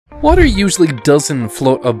Water usually doesn't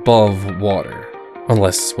float above water,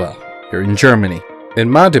 unless, well, you're in Germany. In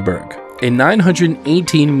Magdeburg, a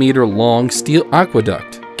 918-meter long steel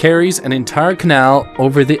aqueduct carries an entire canal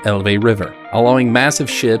over the Elbe River, allowing massive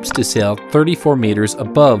ships to sail 34 meters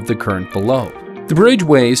above the current below. The bridge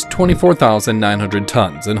weighs 24,900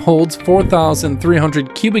 tons and holds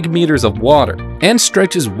 4,300 cubic meters of water and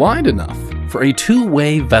stretches wide enough for a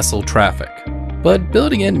two-way vessel traffic. But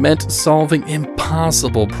building it meant solving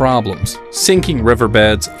impossible problems: sinking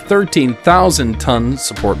riverbeds, 13,000-ton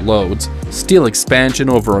support loads, steel expansion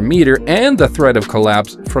over a meter, and the threat of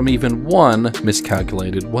collapse from even one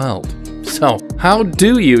miscalculated weld. So, how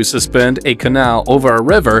do you suspend a canal over a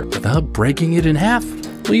river without breaking it in half?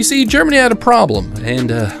 Well, you see, Germany had a problem, and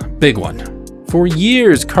a big one. For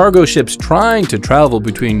years, cargo ships trying to travel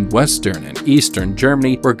between Western and Eastern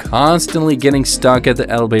Germany were constantly getting stuck at the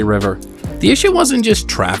Elbe River. The issue wasn't just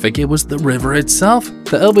traffic, it was the river itself.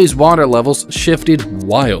 The Elbe's water levels shifted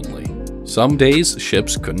wildly. Some days,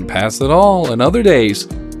 ships couldn't pass at all, and other days,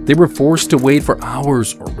 they were forced to wait for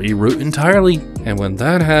hours or reroute entirely. And when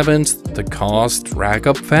that happens, the costs rack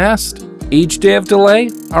up fast. Each day of delay,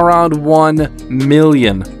 around 1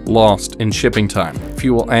 million lost in shipping time,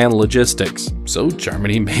 fuel, and logistics. So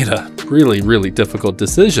Germany made a really difficult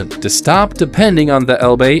decision to stop depending on the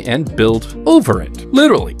Elbe and build over it.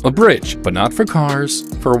 Literally, a bridge, but not for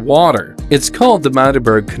cars, for water. It's called the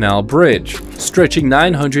Magdeburg Canal Bridge, stretching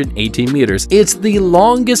 918 meters. It's the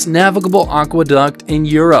longest navigable aqueduct in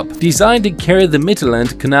Europe, designed to carry the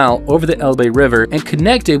Mittelland Canal over the Elbe River and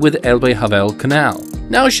connect it with the Elbe-Havel Canal.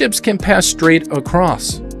 Now ships can pass straight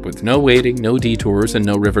across, with no waiting, no detours, and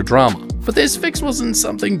no river drama. But this fix wasn't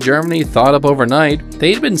something Germany thought up overnight.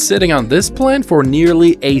 They'd been sitting on this plan for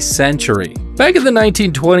nearly a century. Back in the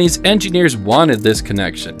 1920s, engineers wanted this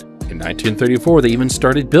connection. In 1934, they even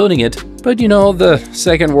started building it, but you know, the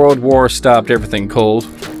Second World War stopped everything cold,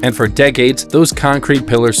 and for decades, those concrete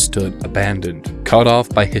pillars stood abandoned, cut off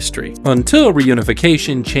by history, until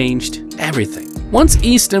reunification changed everything. Once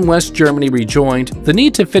East and West Germany rejoined, the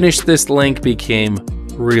need to finish this link became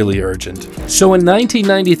really urgent. So in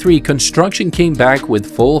 1993, construction came back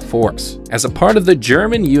with full force. As a part of the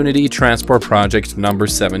German Unity Transport Project number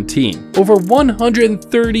 17, over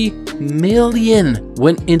 130 million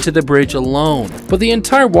went into the bridge alone. But the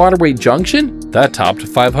entire waterway junction, that topped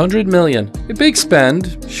 500 million. A big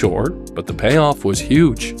spend, sure, but the payoff was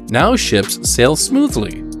huge. Now ships sail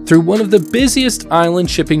smoothly through one of the busiest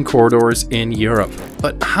island shipping corridors in Europe.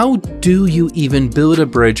 But how do you even build a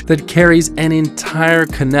bridge that carries an entire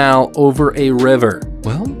canal over a river?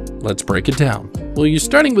 Well, let's break it down. Well, you're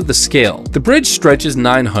starting with the scale. The bridge stretches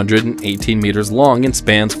 918 meters long and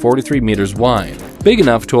spans 43 meters wide, big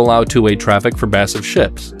enough to allow two-way traffic for massive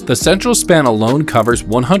ships. The central span alone covers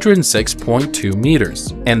 106.2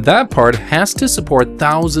 meters, and that part has to support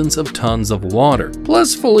thousands of tons of water,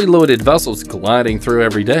 plus fully loaded vessels gliding through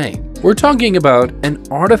every day. We're talking about an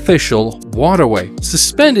artificial waterway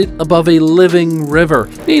suspended above a living river.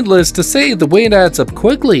 Needless to say, the weight adds up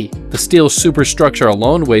quickly. The steel superstructure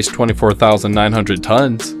alone weighs 24,900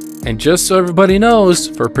 tons. And just so everybody knows,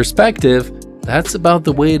 for perspective, that's about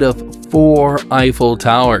the weight of 4 Eiffel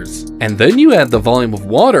Towers. And then you add the volume of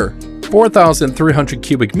water, 4,300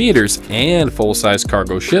 cubic meters, and full-size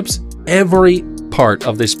cargo ships. Every part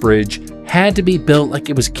of this bridge had to be built like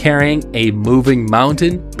it was carrying a moving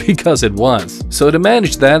mountain, because it was. So to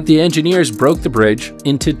manage that, the engineers broke the bridge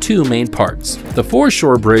into two main parts: the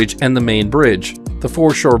foreshore bridge and the main bridge. The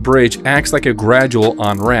foreshore bridge acts like a gradual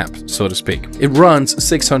on-ramp, so to speak. It runs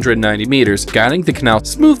 690 meters, guiding the canal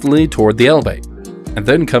smoothly toward the Elbe. And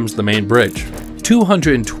then comes the main bridge,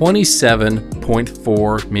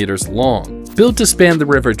 227.4 meters long, built to span the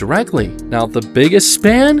river directly. Now, the biggest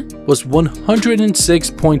span was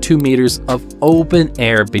 106.2 meters of open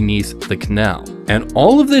air beneath the canal. And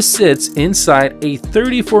all of this sits inside a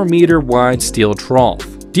 34-meter wide steel trough,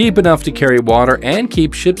 deep enough to carry water and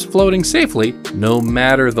keep ships floating safely, no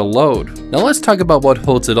matter the load. Now let's talk about what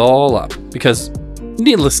holds it all up, because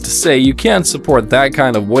needless to say, you can't support that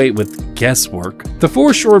kind of weight with guesswork. The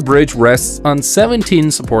foreshore bridge rests on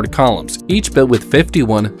 17 supported columns, each built with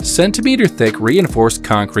 51-centimeter thick reinforced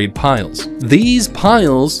concrete piles. These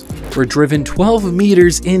piles were driven 12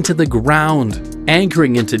 meters into the ground,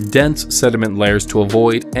 anchoring into dense sediment layers to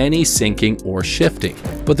avoid any sinking or shifting.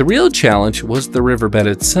 But the real challenge was the riverbed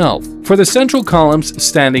itself. For the central columns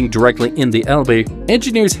standing directly in the Elbe,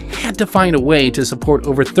 engineers had to find a way to support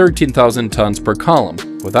over 13,000 tons per column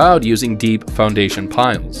without using deep foundation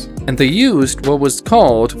piles. And they used what was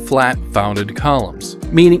called flat-founded columns,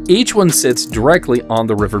 meaning each one sits directly on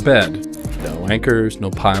the riverbed. No anchors, no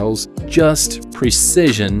piles, just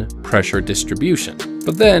precision pressure distribution.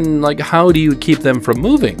 But then, how do you keep them from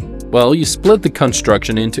moving? Well, you split the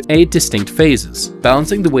construction into 8 distinct phases,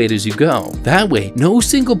 balancing the weight as you go. That way, no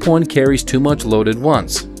single point carries too much load at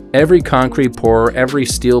once. Every concrete pour, every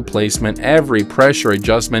steel placement, every pressure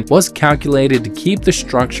adjustment was calculated to keep the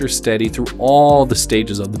structure steady through all the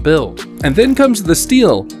stages of the build. And then comes the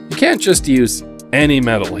steel. You can't just use any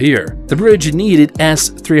metal here. The bridge needed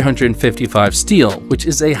S355 steel, which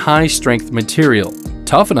is a high-strength material,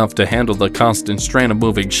 tough enough to handle the constant strain of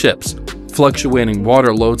moving ships, fluctuating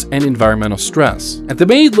water loads, and environmental stress. And the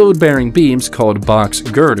main load-bearing beams, called box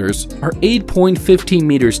girders, are 8.15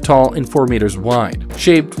 meters tall and 4 meters wide,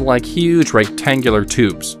 shaped like huge rectangular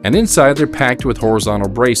tubes. And inside they're packed with horizontal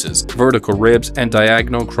braces, vertical ribs, and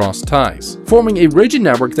diagonal cross ties, forming a rigid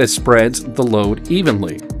network that spreads the load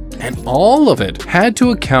evenly. And all of it had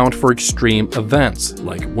to account for extreme events,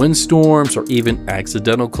 like windstorms or even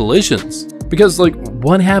accidental collisions. Because,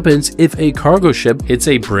 what happens if a cargo ship hits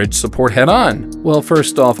a bridge support head-on? Well,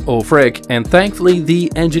 first off, oh frick, and thankfully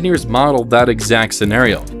the engineers modeled that exact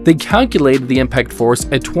scenario. They calculated the impact force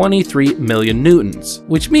at 23 million newtons,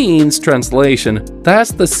 which means, translation,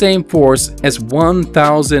 that's the same force as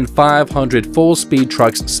 1,500 full-speed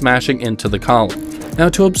trucks smashing into the column. Now,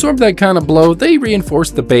 to absorb that kind of blow, they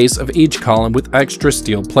reinforced the base of each column with extra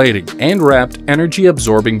steel plating and wrapped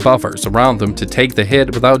energy-absorbing buffers around them to take the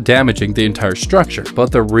hit without damaging the entire structure.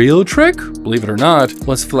 But the real trick, believe it or not,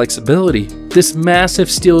 was flexibility. This massive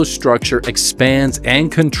steel structure expands and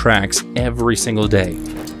contracts every single day.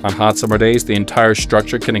 On hot summer days, the entire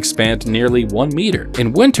structure can expand nearly 1 meter.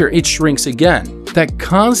 In winter, it shrinks again. That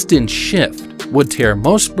constant shift would tear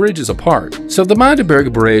most bridges apart. So the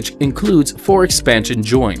Magdeburg Bridge includes 4 expansion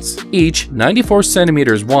joints, each 94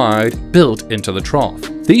 centimeters wide, built into the trough.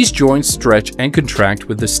 These joints stretch and contract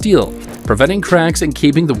with the steel, preventing cracks and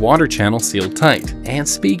keeping the water channel sealed tight. And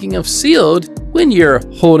speaking of sealed, when you're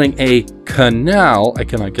holding a canal, I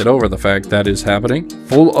cannot get over the fact that is happening,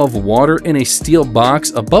 full of water in a steel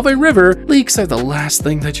box above a river, leaks are the last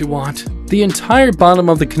thing that you want. The entire bottom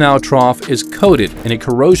of the canal trough is coated in a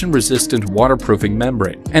corrosion-resistant waterproofing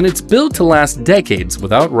membrane, and it's built to last decades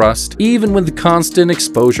without rust, even with the constant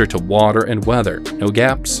exposure to water and weather. No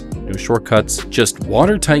gaps, no shortcuts, just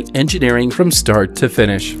watertight engineering from start to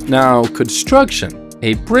finish. Now, construction.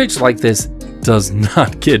 A bridge like this does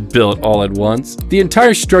not get built all at once. The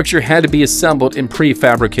entire structure had to be assembled in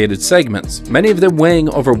prefabricated segments, many of them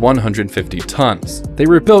weighing over 150 tons. They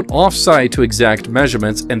were built off-site to exact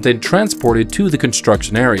measurements and then transported to the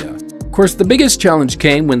construction area. Of course, the biggest challenge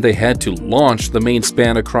came when they had to launch the main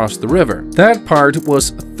span across the river. That part was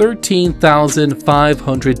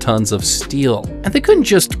 13,500 tons of steel. And they couldn't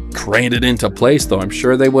just crane it into place, though I'm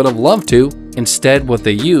sure they would have loved to. Instead, what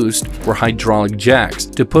they used were hydraulic jacks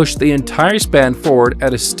to push the entire span forward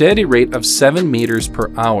at a steady rate of 7 meters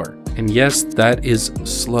per hour. And yes, that is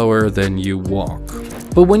slower than you walk.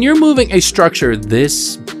 But when you're moving a structure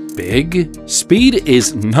this big, speed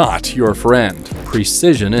is not your friend.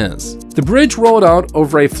 Precision is. The bridge rolled out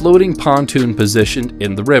over a floating pontoon positioned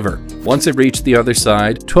in the river. Once it reached the other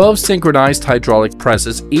side, 12 synchronized hydraulic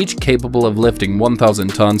presses, each capable of lifting 1,000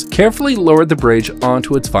 tons, carefully lowered the bridge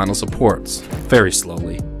onto its final supports. Very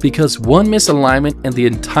slowly, because one misalignment and the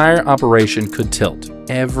entire operation could tilt.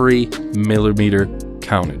 Every millimeter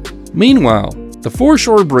counted. Meanwhile, the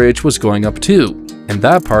foreshore bridge was going up too, and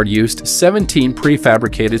that part used 17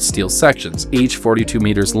 prefabricated steel sections, each 42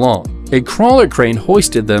 meters long. A crawler crane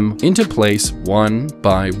hoisted them into place one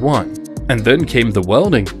by one. And then came the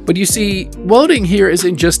welding. But you see, welding here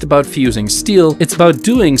isn't just about fusing steel, it's about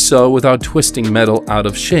doing so without twisting metal out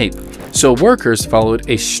of shape. So workers followed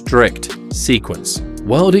a strict sequence,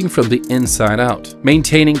 welding from the inside out,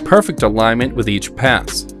 maintaining perfect alignment with each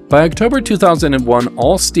pass. By October 2001,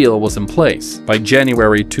 all steel was in place. By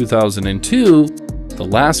January 2002, the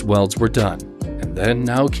last welds were done. And then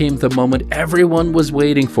now came the moment everyone was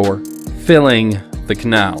waiting for, filling the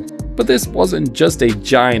canal. But this wasn't just a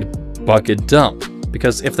giant bucket dump,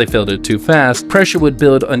 because if they filled it too fast, pressure would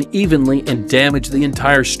build unevenly and damage the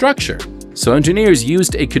entire structure. So engineers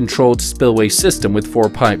used a controlled spillway system with 4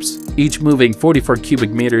 pipes, each moving 44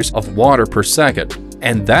 cubic meters of water per second.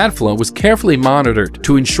 And that flow was carefully monitored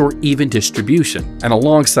to ensure even distribution. And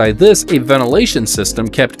alongside this, a ventilation system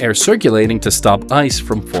kept air circulating to stop ice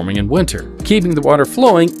from forming in winter. keeping the water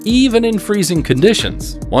flowing even in freezing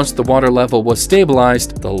conditions. Once the water level was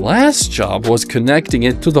stabilized, the last job was connecting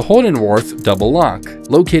it to the Hohenwarth double lock,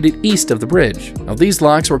 located east of the bridge. Now, these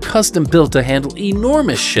locks were custom built to handle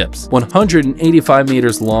enormous ships, 185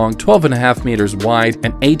 meters long, 12.5 meters wide,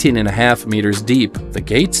 and 18.5 meters deep. The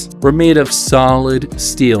gates were made of solid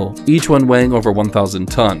steel, each one weighing over 1,000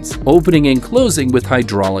 tons, opening and closing with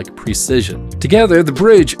hydraulic precision. Together, the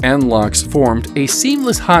bridge and locks formed a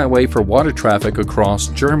seamless highway for water traffic across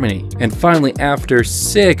Germany. And finally, after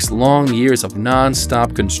 6 long years of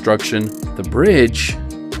non-stop construction, the bridge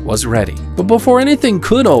was ready. But before anything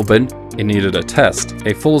could open, it needed a test.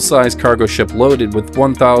 A full-size cargo ship loaded with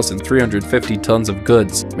 1,350 tons of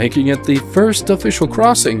goods, making it the first official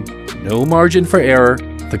crossing. No margin for error.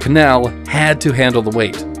 The canal had to handle the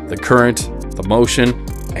weight, the current, the motion,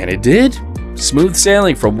 and it did. Smooth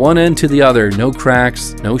sailing from one end to the other, no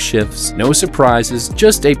cracks, no shifts, no surprises,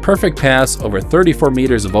 just a perfect pass over 34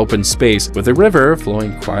 meters of open space with the river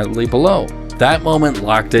flowing quietly below. That moment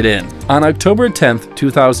locked it in. On October 10th,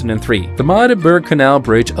 2003, the Magdeburg Canal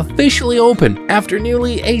Bridge officially opened after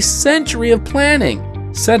nearly a century of planning.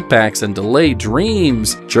 Setbacks and delayed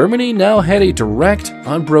dreams, Germany now had a direct,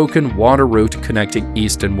 unbroken water route connecting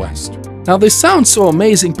east and west. Now this sounds so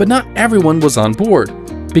amazing, but not everyone was on board.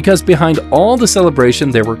 Because behind all the celebration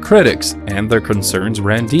there were critics, and their concerns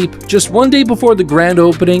ran deep. Just one day before the grand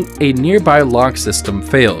opening, a nearby lock system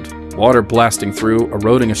failed, water blasting through,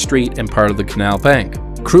 eroding a street and part of the canal bank.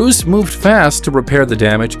 Crews moved fast to repair the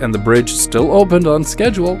damage, and the bridge still opened on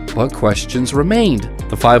schedule, but questions remained.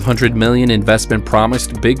 The $500 million investment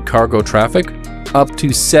promised big cargo traffic, up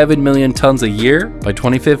to 7 million tons a year. By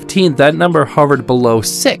 2015, that number hovered below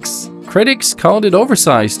 6. Critics called it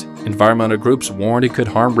oversized. Environmental groups warned it could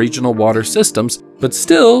harm regional water systems, but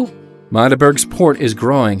still, Magdeburg's port is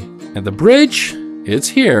growing, and the bridge, it's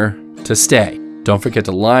here to stay. Don't forget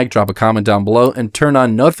to like, drop a comment down below, and turn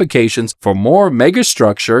on notifications for more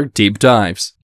megastructure deep dives.